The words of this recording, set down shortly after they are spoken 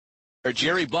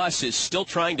Jerry Buss is still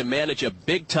trying to manage a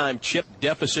big-time chip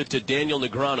deficit to Daniel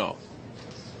Negreanu.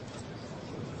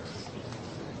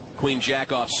 Queen Jack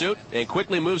offsuit and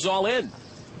quickly moves all in.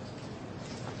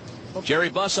 Jerry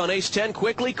Buss on ace-10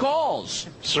 quickly calls.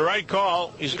 It's the right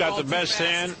call. He's got the best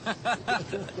hand.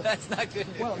 That's not good.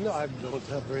 Well, no, I don't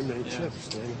have very many chips,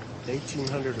 Dan.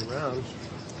 1,800 rounds.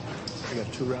 I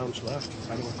got 2 rounds left.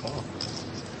 I don't call.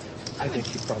 I think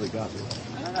he probably got me.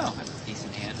 I don't know. I have a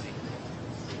decent hand.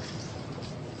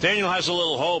 Daniel has a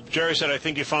little hope. Jerry said, I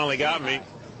think you finally got me.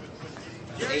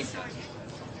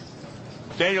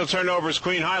 Daniel turned over his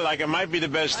queen high like it might be the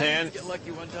best hand. Get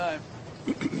lucky one time.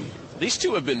 These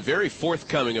two have been very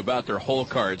forthcoming about their hole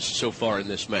cards so far in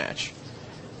this match.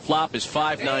 Flop is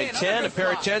 5, 9, 10. A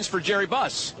pair of 10s for Jerry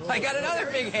Buss. I got another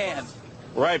big hand.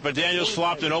 Right, but Daniel's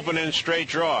flopped an open-end straight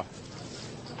draw.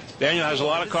 Daniel has a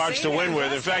lot of cards to win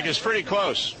with. In fact, it's pretty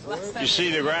close. You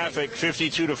see the graphic,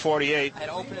 52 to 48. I had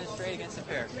open and straight against a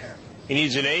pair. He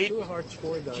needs an 8,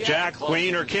 Jack,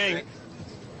 Queen, or King.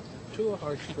 2 of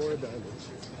hearts, 4 of diamonds.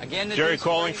 Again, Jerry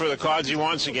calling for the cards he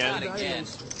wants again. Not again.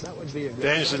 That would be a good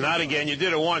Daniel said, not again. You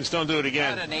did it once. Don't do it Not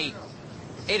again. an 8.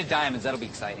 8 of diamonds. That'll be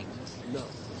exciting. No.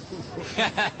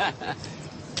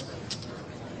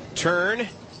 Turn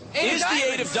is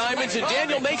the 8 of diamonds, and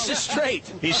Daniel makes it straight.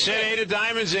 He said 8 of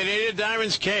diamonds, and 8 of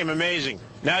diamonds came. Amazing.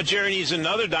 Now Jerry needs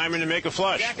another diamond to make a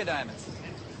flush. Jack of diamonds.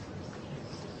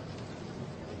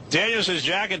 Daniel says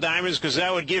Jack of diamonds because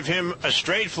that would give him a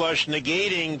straight flush,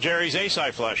 negating Jerry's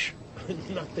ace-high flush.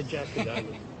 Not the Jack of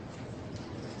diamonds.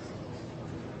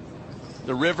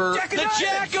 The river, Jack of the diamonds.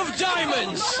 Jack of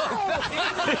diamonds.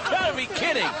 You gotta be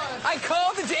kidding. I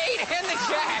called the 8 and the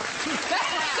Jack.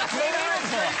 That's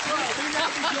unbelievable.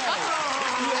 I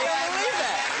can't believe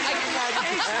that.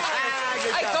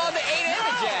 I called the 8 and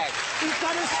the Jack.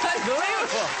 That's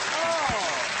unbelievable.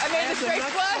 I made the straight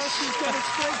flush.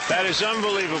 That is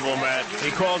unbelievable, Matt.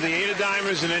 He called the 8 of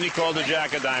diamonds, and then he called the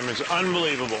Jack of diamonds.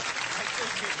 Unbelievable.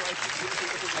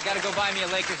 I got to go buy me a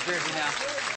Lakers jersey now.